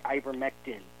drugs like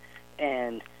ivermectin.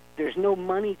 And there's no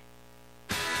money.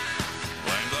 Blame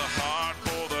the heart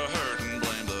for the hurting,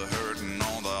 blame the hurting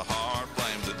on the heart,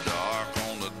 blame the dark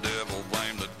on the devil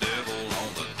on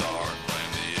the dark,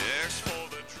 blame the X for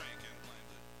the drinking,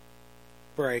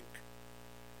 Break.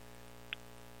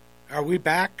 Are we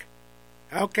back?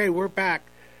 Okay, we're back.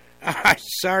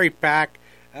 Sorry, Pac.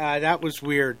 That was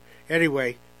weird.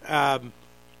 Anyway,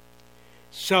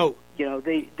 so you know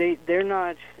they are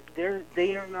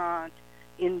not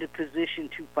in the position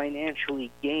to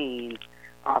financially gain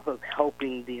off of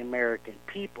helping the American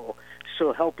people.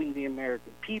 So helping the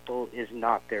American people is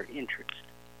not their interest.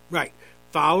 Right.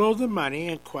 Follow the money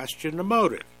and question the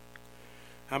motive.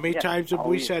 How many times have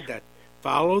we said that?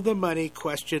 Follow the money,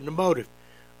 question the motive.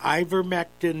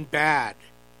 Ivermectin, bad.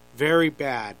 Very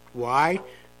bad. Why?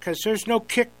 Because there's no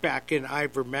kickback in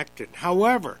ivermectin.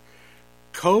 However,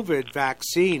 COVID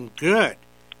vaccine, good.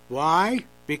 Why?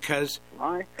 Because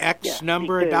X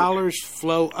number of dollars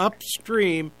flow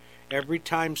upstream every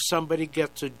time somebody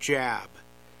gets a jab.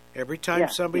 Every time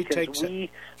somebody takes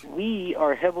we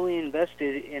are heavily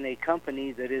invested in a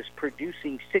company that is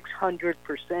producing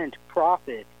 600%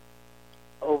 profit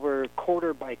over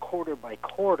quarter by quarter by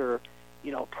quarter,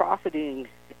 profiting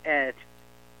at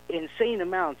insane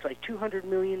amounts, like $200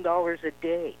 million a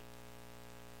day.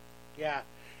 Yeah.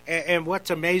 And what's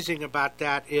amazing about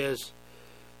that is,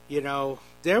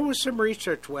 there was some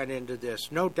research went into this,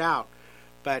 no doubt.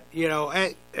 But,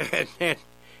 and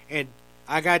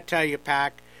I got to tell you,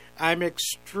 Pac, I'm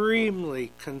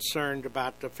extremely concerned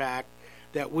about the fact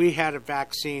that we had a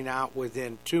vaccine out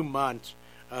within 2 months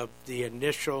of the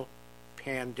initial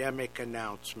pandemic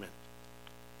announcement.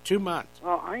 2 months.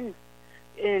 Well, and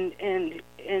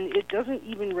it doesn't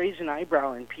even raise an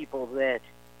eyebrow in people that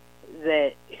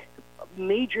the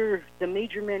major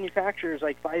manufacturers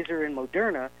like Pfizer and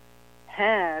Moderna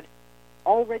had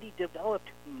already developed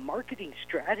marketing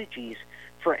strategies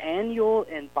for annual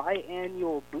and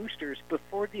biannual boosters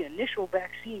before the initial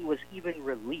vaccine was even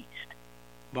released.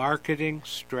 Marketing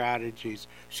strategies.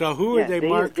 So who are they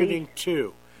marketing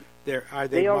to?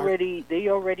 They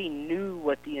already knew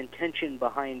what the intention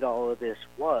behind all of this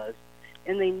was,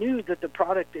 and they knew that the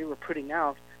product they were putting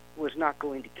out was not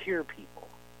going to cure people.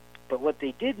 But what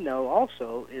they did know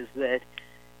also is that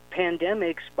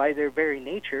pandemics, by their very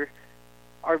nature,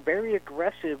 are very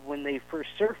aggressive when they first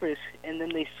surface, and then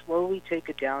they slowly take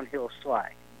a downhill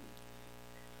slide.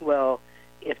 Well,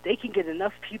 if they can get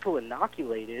enough people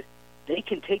inoculated, they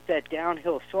can take that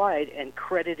downhill slide and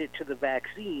credit it to the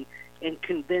vaccine and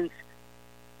convince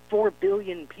 4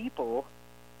 billion people,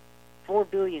 4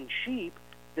 billion sheep,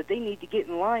 that they need to get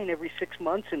in line every 6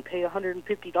 months and pay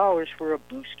 $150 for a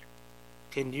booster.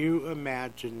 Can you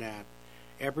imagine that?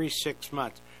 Every 6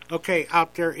 months. Okay,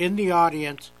 out there in the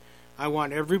audience, I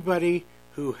want everybody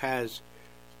who has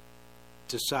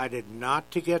decided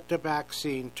not to get the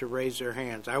vaccine to raise their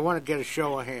hands. I want to get a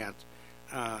show of hands.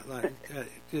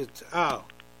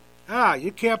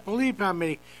 You can't believe how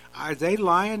many. Are they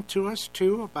lying to us,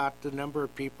 too, about the number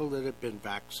of people that have been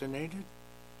vaccinated?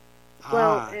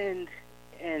 Well, and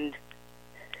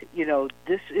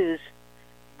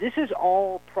this is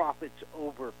all profits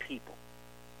over people.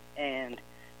 And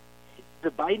the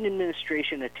Biden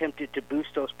administration attempted to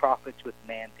boost those profits with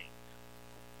mandates,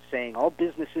 saying all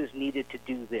businesses needed to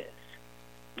do this.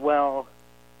 Well,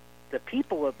 the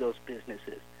people of those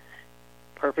businesses,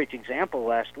 perfect example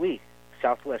last week,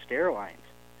 Southwest Airlines,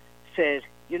 said,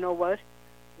 you know what?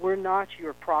 We're not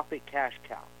your profit cash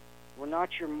cow. We're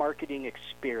not your marketing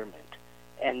experiment.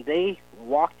 And they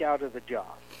walked out of the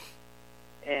job.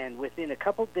 And within a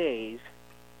couple days,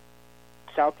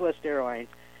 Southwest Airlines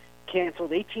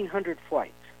canceled 1,800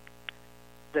 flights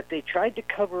that they tried to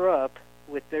cover up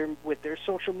with their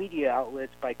social media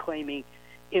outlets by claiming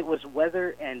it was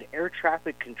weather and air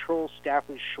traffic control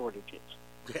staffing shortages.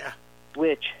 Yeah.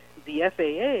 Which the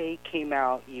FAA came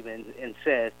out even and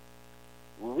said,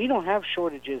 we don't have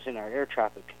shortages in our air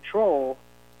traffic control,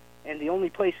 and the only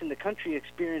place in the country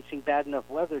experiencing bad enough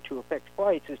weather to affect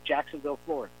flights is Jacksonville,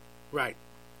 Florida. Right.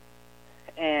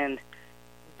 And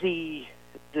the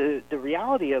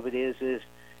reality of it is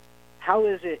how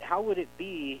would it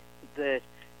be that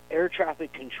air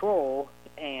traffic control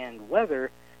and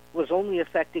weather was only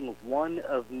affecting one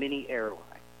of many airlines?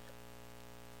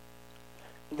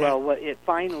 Well,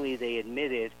 finally they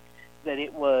admitted that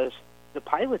it was the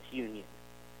pilots union,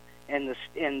 and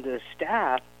the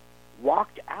staff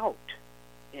walked out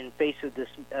in face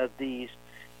of these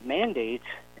mandates.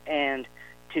 And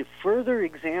to further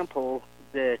example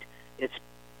that it's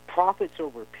profits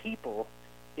over people,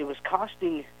 it was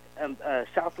costing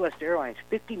Southwest Airlines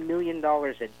 $50 million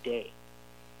a day.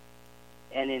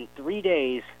 And in 3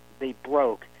 days, they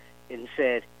broke and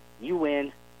said, you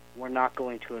win, we're not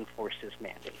going to enforce this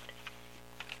mandate.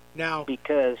 Now, if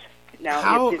it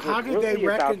was really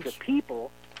about the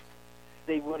people,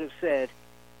 they would have said,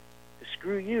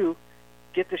 screw you,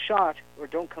 get the shot, or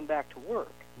don't come back to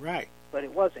work. Right. But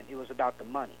it wasn't. It was about the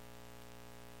money.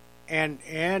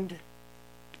 And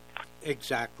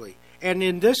exactly. And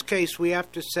in this case, we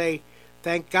have to say,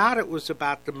 thank God it was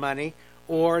about the money,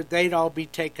 or they'd all be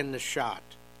taking the shot.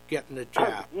 getting the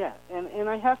jab. Yeah, and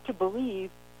I have to believe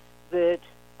that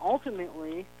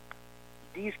ultimately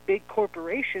these big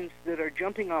corporations that are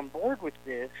jumping on board with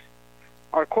this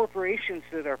are corporations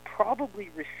that are probably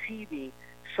receiving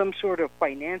some sort of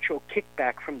financial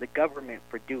kickback from the government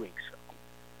for doing so.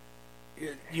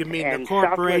 You mean And the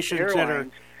corporations Southwest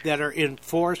Airlines, that are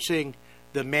enforcing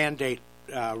the mandate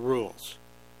rules?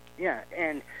 Yeah,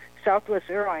 and Southwest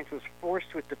Airlines was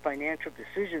forced with the financial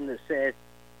decision that said,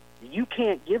 you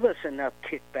can't give us enough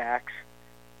kickbacks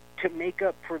to make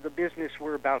up for the business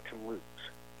we're about to lose.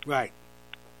 Right.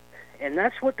 And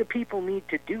that's what the people need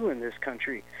to do in this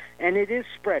country. And it is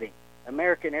spreading.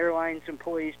 American Airlines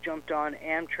employees jumped on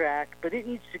Amtrak, but it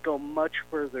needs to go much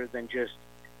further than just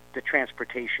the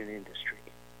transportation industry.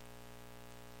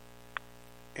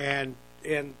 And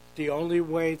the only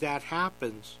way that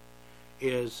happens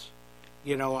is,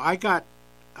 I got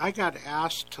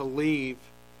asked to leave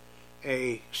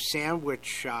a sandwich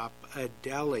shop, a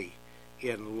deli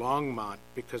in Longmont,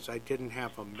 because I didn't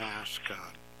have a mask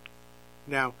on.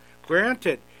 Now,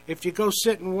 granted, if you go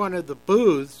sit in one of the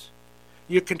booths,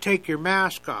 you can take your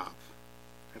mask off,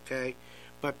 okay?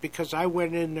 But because I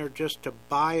went in there just to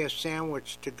buy a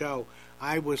sandwich to go,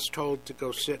 I was told to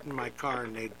go sit in my car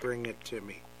and they'd bring it to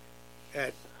me.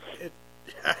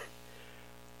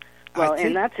 Well,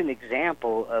 and that's an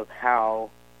example of how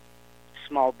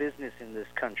small business in this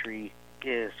country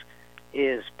is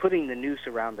putting the noose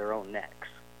around their own necks.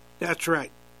 That's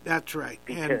right. That's right.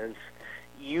 Because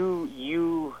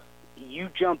you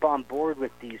jump on board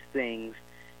with these things,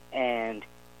 and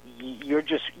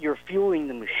you're fueling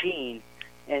the machine,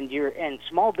 and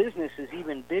small business is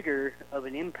even bigger of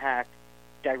an impact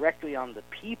directly on the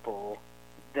people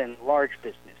than large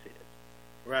business is.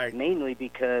 Right. Mainly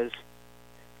because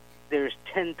there's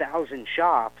 10,000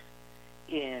 shops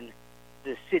in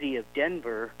the city of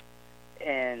Denver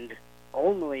and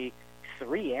only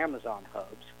 3 Amazon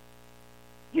hubs.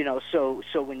 So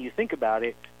when you think about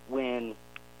it, when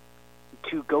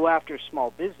to go after small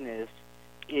business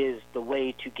is the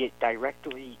way to get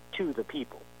directly to the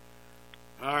people.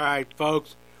 All right,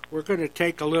 folks, we're going to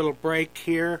take a little break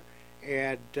here,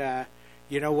 and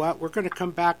you know what? We're going to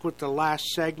come back with the last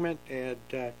segment, and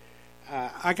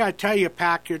I got to tell you,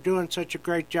 Pac, you're doing such a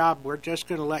great job. We're just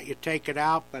going to let you take it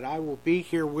out, but I will be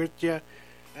here with you.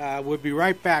 We'll be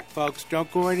right back, folks.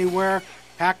 Don't go anywhere.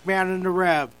 Pac-Man and the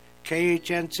Rev,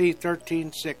 KHNC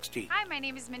 1360. Hi, my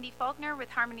name is Mindy Faulkner with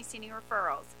Harmony Senior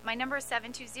Referrals. My number is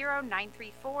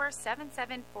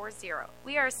 720-934-7740.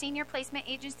 We are a senior placement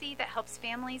agency that helps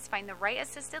families find the right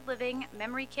assisted living,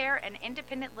 memory care, and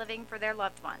independent living for their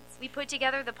loved ones. We put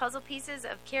together the puzzle pieces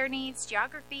of care needs,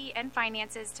 geography, and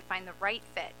finances to find the right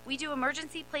fit. We do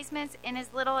emergency placements in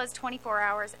as little as 24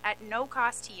 hours at no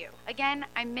cost to you. Again,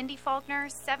 I'm Mindy Faulkner,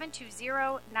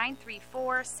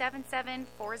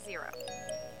 720-934-7740.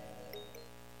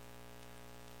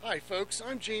 Hi folks,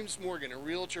 I'm James Morgan, a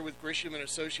realtor with Grisham &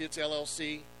 Associates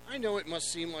LLC. I know it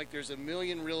must seem like there's a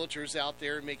million realtors out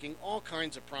there making all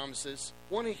kinds of promises.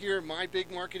 Want to hear my big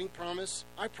marketing promise?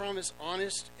 I promise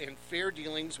honest and fair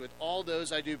dealings with all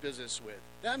those I do business with.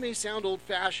 That may sound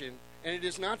old-fashioned, and it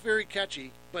is not very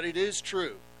catchy, but it is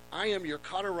true. I am your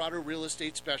Colorado real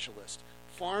estate specialist.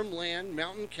 Farm, land,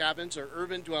 mountain cabins, or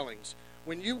urban dwellings.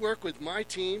 When you work with my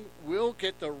team, we'll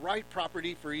get the right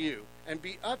property for you and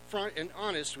be upfront and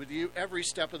honest with you every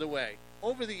step of the way.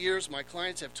 Over the years, my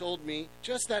clients have told me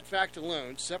just that fact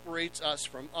alone separates us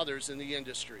from others in the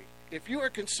industry. If you are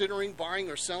considering buying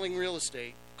or selling real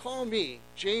estate, call me,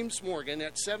 James Morgan,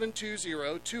 at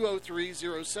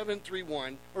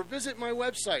 720-203-0731 or visit my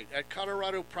website at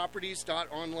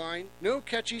coloradoproperties.online. No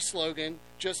catchy slogan,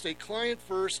 just a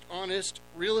client-first, honest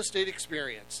real estate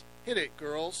experience. Hit it,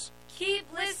 girls.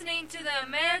 Keep listening to the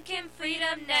American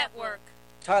Freedom Network.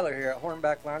 Tyler here at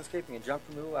Hornback Landscaping and Junk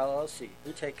Removal LLC.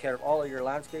 We take care of all of your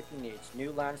landscaping needs,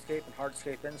 new landscape and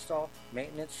hardscape install,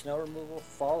 maintenance, snow removal,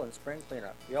 fall and spring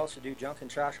cleanup. We also do junk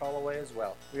and trash haul away as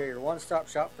well. We are your one-stop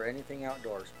shop for anything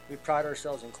outdoors. We pride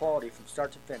ourselves in quality from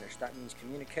start to finish. That means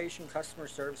communication, customer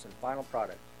service, and final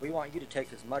product. We want you to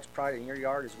take as much pride in your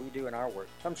yard as we do in our work.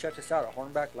 Come check us out at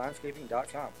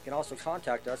hornbacklandscaping.com. You can also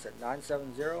contact us at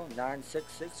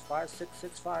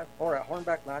 970-966-5665 or at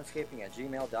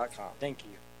hornbacklandscaping@gmail.com. Thank you.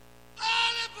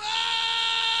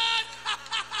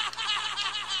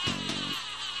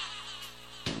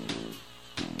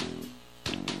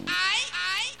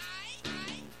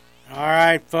 All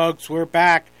right, folks, we're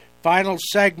back. Final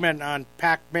segment on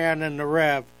Pac-Man and the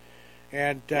Rev.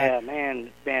 And yeah,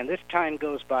 man, this time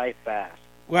goes by fast.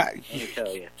 Well, let me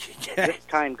tell you, this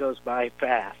time goes by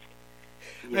fast.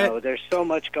 There's so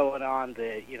much going on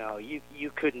that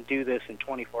you couldn't do this in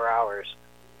 24 hours.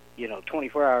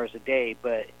 24 hours a day.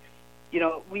 But,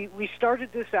 we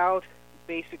started this out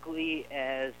basically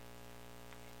as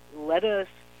let us,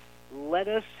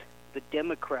 the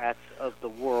Democrats of the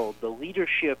world, the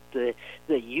leadership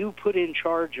that you put in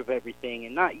charge of everything,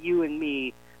 and not you and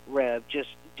me, Rev, just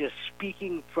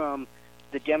speaking from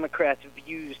the Democrats'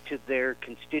 views to their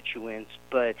constituents,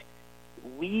 but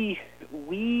we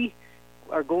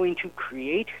are going to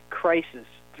create crisis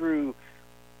through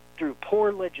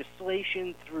poor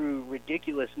legislation, through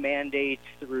ridiculous mandates,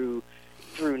 through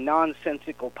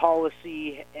nonsensical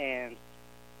policy, and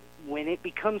when it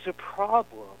becomes a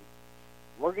problem,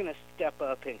 we're going to step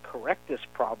up and correct this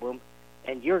problem,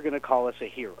 and you're going to call us a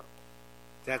hero.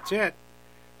 That's it.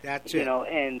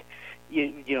 And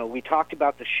we talked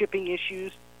about the shipping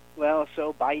issues. Well,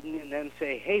 so Biden and them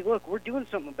say, hey, look, we're doing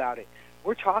something about it.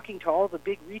 We're talking to all the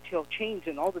big retail chains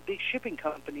and all the big shipping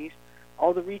companies,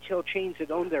 all the retail chains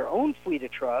that own their own fleet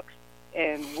of trucks,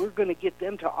 and we're going to get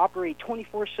them to operate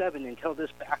 24/7 until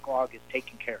this backlog is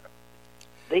taken care of.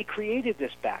 They created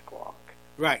this backlog.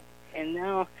 Right. And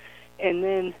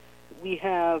then we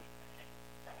have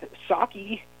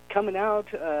Psaki coming out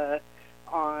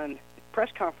on press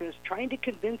conference trying to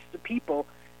convince the people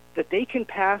that they can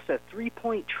pass a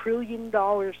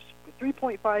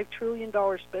 $3.5 trillion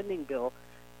spending bill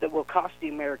that will cost the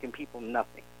American people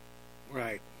nothing.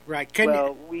 Right.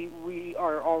 We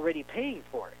are already paying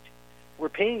for it. We're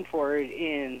paying for it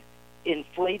in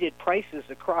inflated prices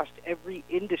across every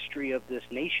industry of this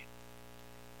nation.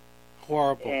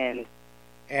 Horrible.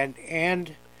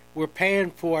 And we're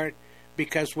paying for it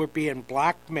because we're being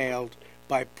blackmailed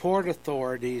by port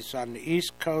authorities on the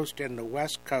East Coast and the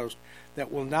West Coast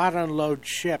that will not unload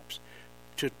ships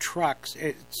to trucks.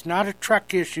 It's not a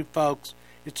truck issue, folks.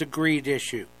 It's a greed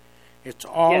issue. It's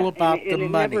all about the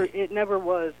money. It never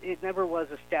was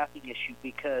a staffing issue,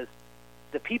 because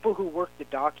the people who worked the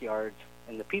dockyards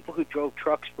and the people who drove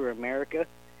trucks for America,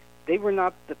 they were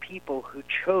not the people who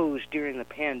chose during the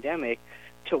pandemic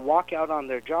to walk out on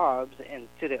their jobs and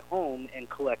sit at home and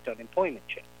collect unemployment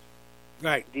checks.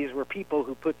 Right. These were people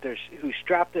who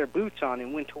strapped their boots on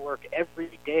and went to work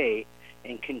every day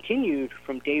and continued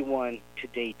from day one to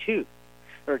day two,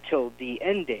 or till the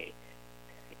end day.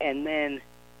 And then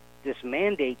this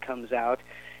mandate comes out,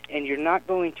 and you're not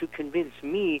going to convince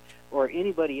me or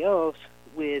anybody else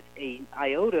with an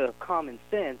iota of common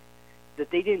sense that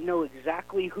they didn't know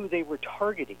exactly who they were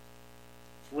targeting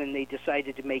when they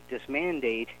decided to make this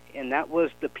mandate, and that was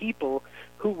the people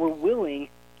who were willing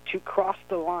to cross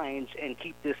the lines and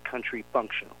keep this country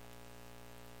functional.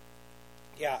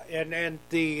 Yeah, and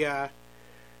the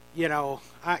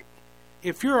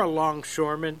if you're a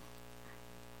longshoreman,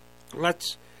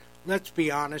 let's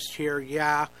be honest here.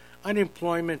 Yeah,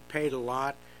 unemployment paid a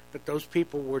lot, but those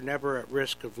people were never at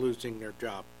risk of losing their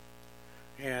job,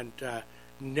 and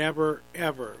never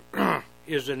ever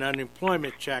is an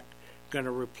unemployment check going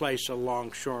to replace a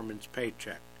longshoreman's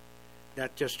paycheck.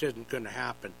 That just isn't going to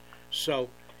happen. So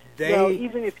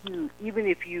even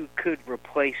if you could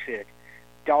replace it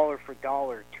dollar for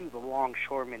dollar to the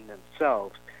longshoremen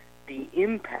themselves, the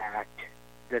impact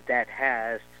that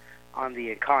has on the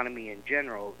economy in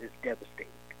general is devastating.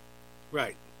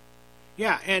 Right.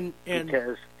 Yeah, and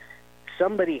because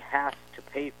somebody has to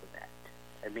pay for that.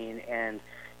 I mean, and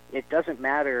it doesn't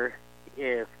matter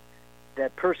if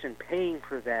that person paying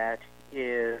for that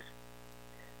is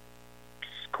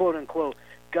quote unquote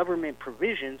government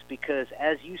provisions, because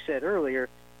as you said earlier,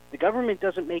 the government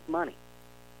doesn't make money.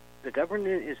 The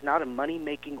government is not a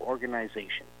money-making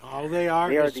organization. All they are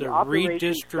is the a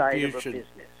redistribution. Side of a business.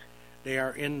 They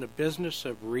are in the business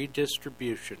of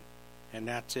redistribution, and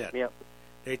that's it. Yep.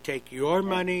 They take your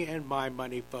money and my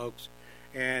money, folks.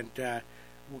 And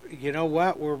you know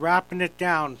what? We're wrapping it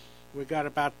down. We got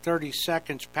about 30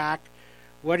 seconds, Pac.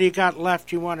 What do you got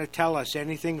left you want to tell us?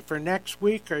 Anything for next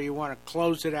week, or you want to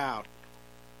close it out?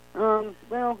 Well,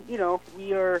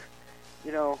 we are,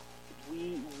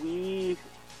 we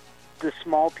the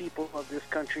small people of this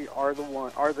country are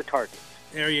the targets.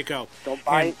 There you go. Don't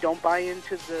buy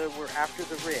into we're after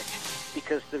the rich,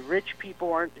 because the rich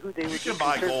people aren't who they were. You can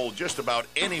buy gold just about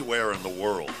anywhere in the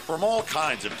world from all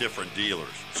kinds of different dealers.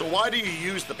 So why do you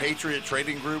use the Patriot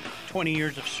Trading Group? 20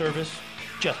 years of service,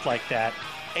 just like that.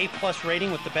 A+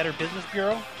 rating with the Better Business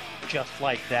Bureau, just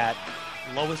like that.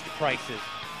 Lowest prices,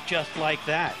 just like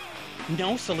that.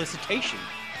 No solicitation,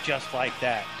 just like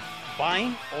that.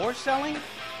 Buying or selling,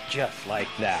 just like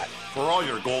that. For all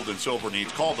your gold and silver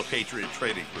needs, call the Patriot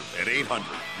Trading Group at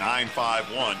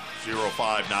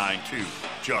 800-951-0592.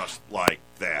 Just like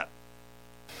that.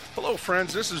 Hello,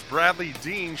 friends. This is Bradley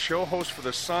Dean, show host for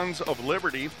the Sons of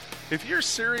Liberty. If you're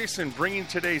serious in bringing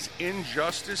today's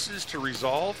injustices to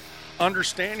resolve,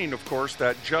 understanding, of course,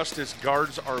 that justice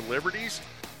guards our liberties,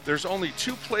 there's only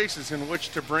two places in which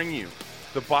to bring you,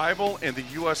 the Bible and the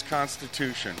U.S.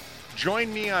 Constitution.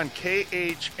 Join me on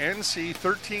KHNC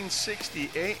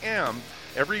 1360 AM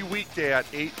every weekday at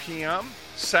 8 p.m.,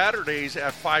 Saturdays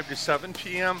at 5 to 7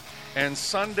 p.m., and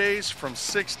Sundays from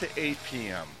 6 to 8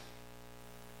 p.m.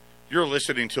 You're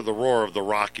listening to the Roar of the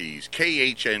Rockies,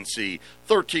 KHNC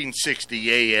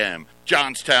 1360 AM,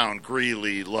 Johnstown,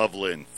 Greeley, Loveland,